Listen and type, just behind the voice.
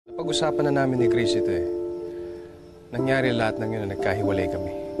Napag-usapan na namin ni Grace ito eh. Nangyari lahat ng yun na nagkahiwalay kami.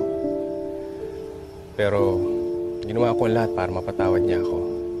 Pero ginawa ko ang lahat para mapatawad niya ako.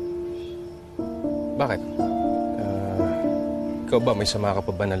 Bakit? Ikaw ba, may sama ka pa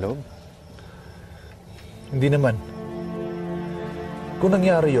ba na loob? Hindi naman. Kung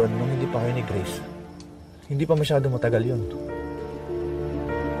nangyari yon nung hindi pa kayo ni Grace, hindi pa masyado matagal yon.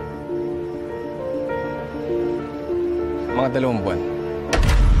 Mga 2 buwan.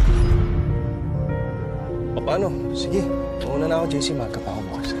 O paano? Sige, mauna na ako, Jessy. Magka pa ako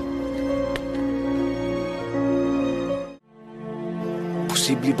bukas.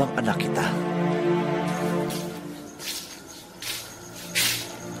 Posible bang anak kita?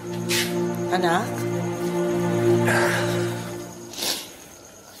 Anak?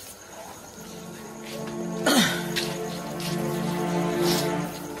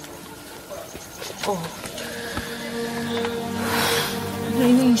 Oh. Ano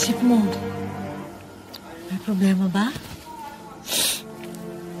iniisip mo? May problema ba?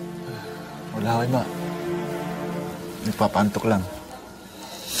 Wala, Ma. Nagpapantok lang.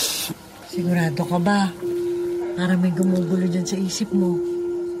 Sigurado ka ba? Para may gumugulo dyan sa isip mo.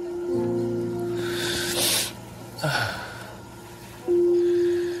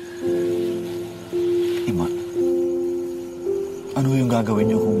 Ima, ano yung gagawin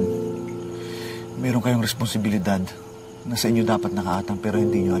niyo kung meron kayong responsibilidad na sa inyo dapat nakaatang pero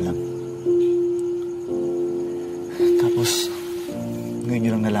hindi niyo alam? Tapos, ngayon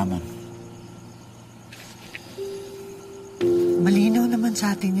niyo lang nalaman. Malinaw naman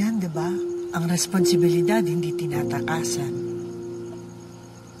sa atin yan, di ba? Ang responsibilidad hindi tinatakasan.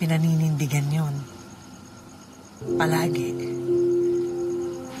 Pinaninindigan yon. Palagi.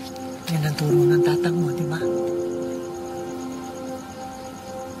 Yan ang turo ng tatang mo, di ba?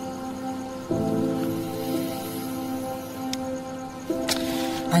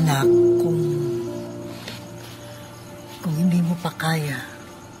 Anak, kung hindi mo pa kaya,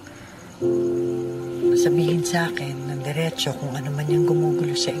 sabihin sa akin ng diretso kung ano man yung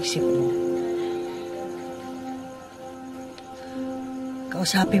gumugulo sa isip mo.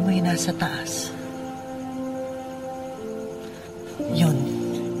 Kausapin mo yung nasa taas. Yun,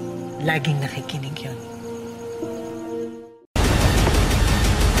 laging nakikinig yun.